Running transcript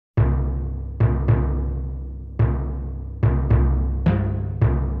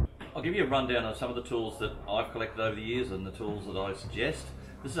I'll give you a rundown of some of the tools that I've collected over the years and the tools that I suggest.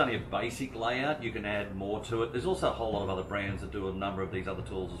 This is only a basic layout, you can add more to it. There's also a whole lot of other brands that do a number of these other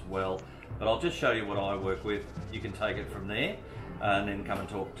tools as well, but I'll just show you what I work with. You can take it from there and then come and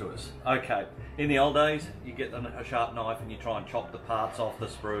talk to us. Okay, in the old days, you get a sharp knife and you try and chop the parts off, the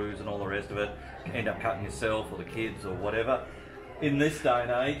sprues and all the rest of it, end up cutting yourself or the kids or whatever. In this day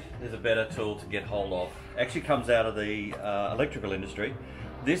and age, there's a better tool to get hold of. It actually comes out of the electrical industry.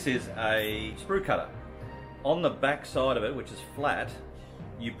 This is a sprue cutter. On the back side of it, which is flat,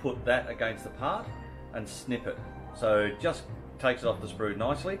 you put that against the part and snip it. So it just takes it off the sprue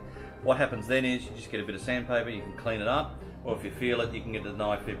nicely. What happens then is you just get a bit of sandpaper, you can clean it up, or if you feel it, you can get the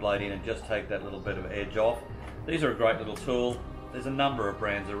knife blade in and just take that little bit of edge off. These are a great little tool. There's a number of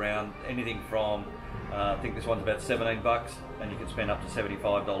brands around, anything from, I think this one's about 17 bucks, and you can spend up to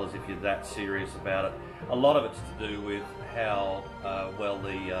 $75 if you're that serious about it. A lot of it's to do with how well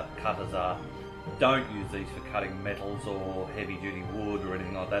the cutters are. Don't use these for cutting metals or heavy duty wood or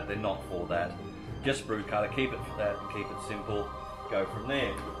anything like that. They're not for that. Just sprue cutter, keep it for that and keep it simple. Go from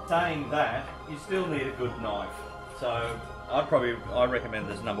there. Saying that, you still need a good knife. So I recommend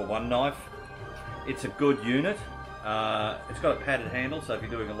this #1 knife. It's a good unit. It's got a padded handle, so if you're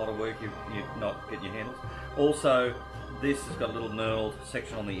doing a lot of work, you're not getting your handles. Also, this has got a little knurled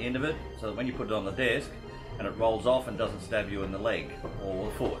section on the end of it, so that when you put it on the desk and it rolls off and doesn't stab you in the leg or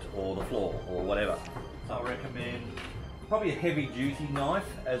the foot or the floor or whatever. So I recommend probably a heavy duty knife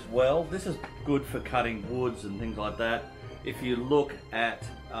as well. This is good for cutting woods and things like that. If you look at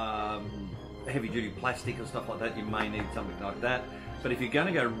heavy duty plastic and stuff like that, you may need something like that. But if you're going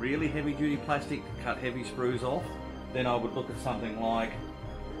to go really heavy duty plastic to cut heavy sprues off, then I would look at something like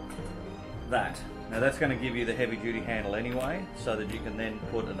that. Now that's going to give you the heavy duty handle anyway, so that you can then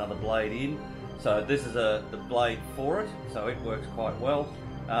put another blade in. So this is the blade for it, so it works quite well.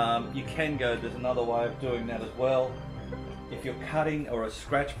 You can go, there's another way of doing that as well. If you're cutting or a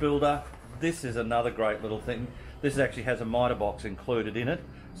scratch builder, this is another great little thing. This actually has a miter box included in it,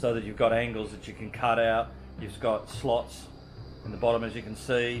 so that you've got angles that you can cut out. You've got slots in the bottom, as you can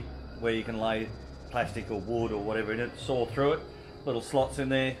see, where you can lay plastic or wood or whatever in it, saw through it, little slots in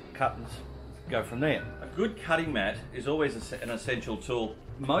there, cut and go from there. A good cutting mat is always an essential tool,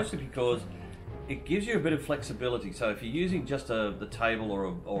 mostly because it gives you a bit of flexibility. So if you're using just the table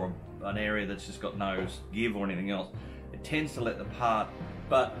or an area that's just got no give or anything else, it tends to let the part,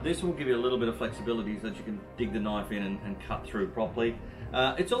 but this will give you a little bit of flexibility so that you can dig the knife in and cut through properly.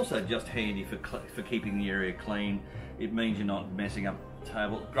 It's also just handy for keeping the area clean. It means you're not messing up the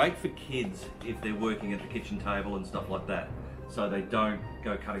table. Great for kids if they're working at the kitchen table and stuff like that, so they don't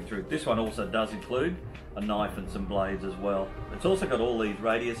go cutting through. This one also does include a knife and some blades as well. It's also got all these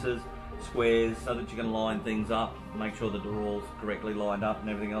radiuses, squares, so that you can line things up, make sure that they're all correctly lined up and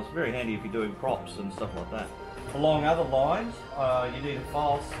everything else. Very handy if you're doing props and stuff like that. Along other lines, you need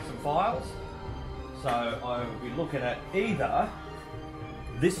some files. So I would be looking at either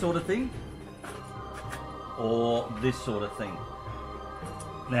this sort of thing or this sort of thing.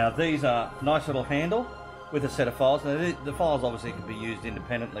 Now these are nice little handle with a set of files. Now the files obviously can be used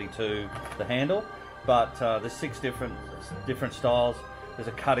independently to the handle, but there's 6 different styles. There's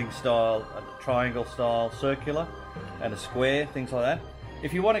a cutting style, a triangle style, circular, and a square, things like that.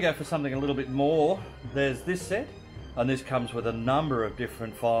 If you want to go for something a little bit more, there's this set, and this comes with a number of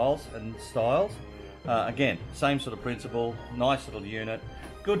different files and styles. Again, same sort of principle, nice little unit.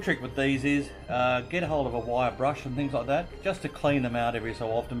 Good trick with these is get a hold of a wire brush and things like that, just to clean them out every so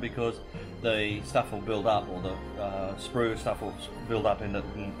often, because the stuff will build up, or the sprue stuff will build up in it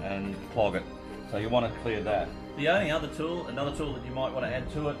and clog it. So you want to clear that. The only other tool, another tool that you might want to add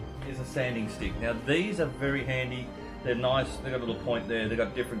to it, is a sanding stick. Now these are very handy. They're nice, they've got a little point there, they've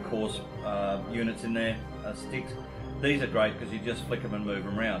got different coarse units in there, sticks. These are great because you just flick them and move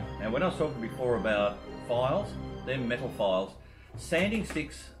them around. Now when I was talking before about files, they're metal files. Sanding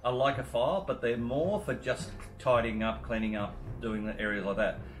sticks are like a file, but they're more for just tidying up, cleaning up, doing the areas like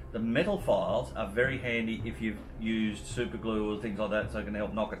that. The metal files are very handy if you've used super glue or things like that, so it can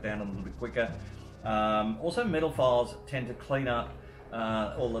help knock it down a little bit quicker. Also metal files tend to clean up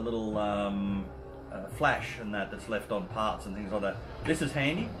all the little flash and that's left on parts and things like that. This is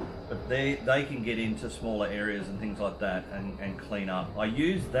handy, but they can get into smaller areas and things like that and clean up. I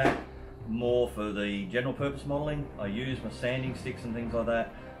use that more for the general purpose modelling. I use my sanding sticks and things like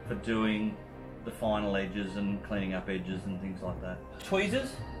that for doing the final edges and cleaning up edges and things like that.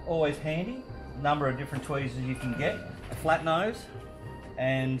 Tweezers, always handy. Number of different tweezers you can get. A flat nose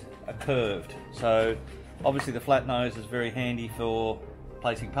and a curved. So obviously the flat nose is very handy for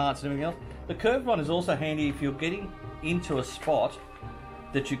placing parts and everything else. The curved one is also handy if you're getting into a spot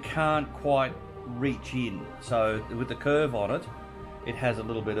that you can't quite reach in. So with the curve on it, it has a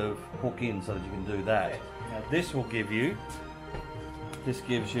little bit of hook in so that you can do that. Now this will give you, this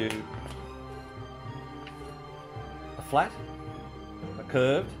gives you a flat, a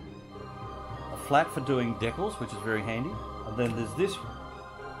curved, a flat for doing decals, which is very handy. And then there's this,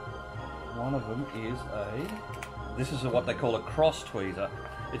 one of them is this is what they call a cross tweezer.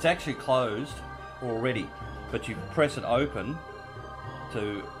 It's actually closed already, but you press it open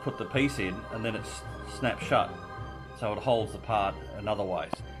to put the piece in and then it snaps shut. So it holds the part another way.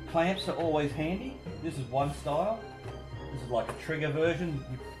 Clamps are always handy. This is one style. This is like a trigger version.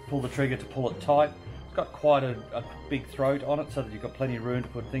 You pull the trigger to pull it tight. It's got quite a big throat on it so that you've got plenty of room to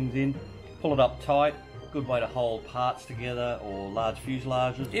put things in. Pull it up tight. Good way to hold parts together or large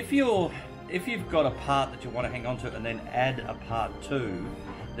fuselages. If you've got a part that you want to hang on to and then add a part to,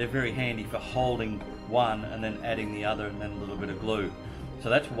 they're very handy for holding one and then adding the other and then a little bit of glue. So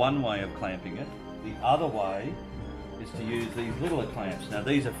that's one way of clamping it. The other way is to use these littler clamps. Now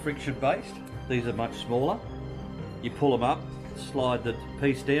these are friction based, these are much smaller. You pull them up, slide the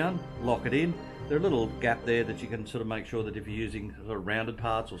piece down, lock it in. There's a little gap there that you can sort of make sure that if you're using sort of rounded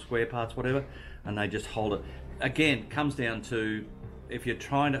parts or square parts, whatever, and they just hold it. Again, comes down to if you're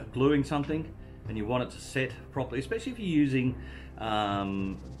trying to gluing something and you want it to set properly, especially if you're using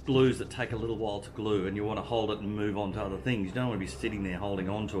glues that take a little while to glue and you want to hold it and move on to other things. You don't want to be sitting there holding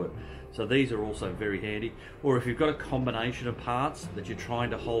on to it. So these are also very handy. Or if you've got a combination of parts that you're trying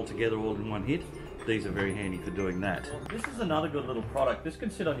to hold together all in one hit, these are very handy for doing that. This is another good little product. This can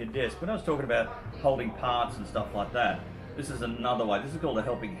sit on your desk. When I was talking about holding parts and stuff like that, this is another way. This is called a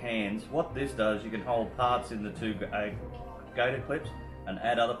helping hands. What this does, you can hold parts in the two gator clips and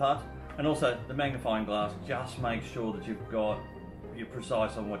add other parts. And also the magnifying glass just makes sure that you're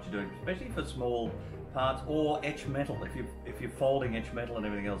precise on what you're doing, especially for small parts or etch metal. If you're folding etch metal and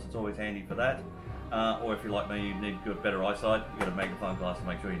everything else, it's always handy for that. Or if you're like me, you need good better eyesight, you've got a magnifying glass to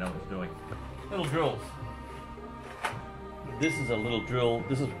make sure you know what it's doing. Little drills. This is a little drill.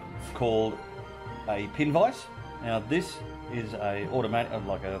 This is called a pin vise. Now this is a automatic,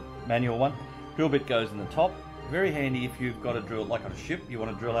 like a manual one. Drill bit goes in the top. Very handy if you've got a drill, like on a ship, you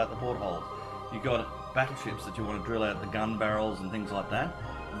want to drill out the portholes. You've got battleships that you want to drill out the gun barrels and things like that.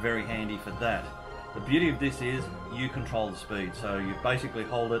 Very handy for that. The beauty of this is you control the speed. So you basically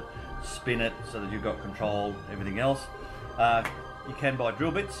hold it, spin it so that you've got control, everything else. You can buy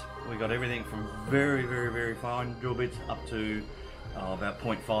drill bits. We've got everything from very, very, very fine drill bits up to about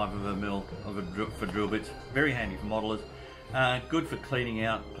 0.5 of a mil for drill bits. Very handy for modelers. Good for cleaning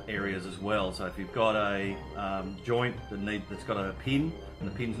out areas as well. So if you've got a joint that's got a pin and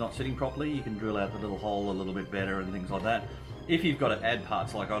the pin's not sitting properly, you can drill out the little hole a little bit better and things like that. If you've got to add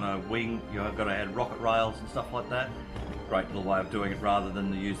parts, like on a wing, you've got to add rocket rails and stuff like that. Great little way of doing it rather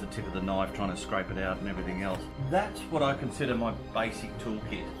than to use the tip of the knife trying to scrape it out and everything else. That's what I consider my basic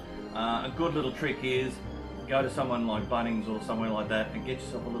toolkit. A good little trick is go to someone like Bunnings or somewhere like that and get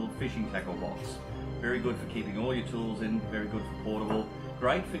yourself a little fishing tackle box. Very good for keeping all your tools in, very good for portable.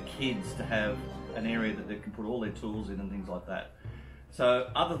 Great for kids to have an area that they can put all their tools in and things like that. So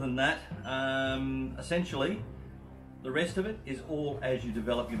other than that, essentially, the rest of it is all as you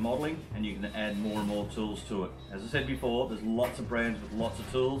develop your modelling and you can add more and more tools to it. As I said before, there's lots of brands with lots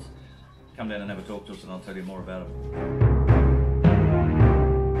of tools. Come down and have a talk to us and I'll tell you more about them.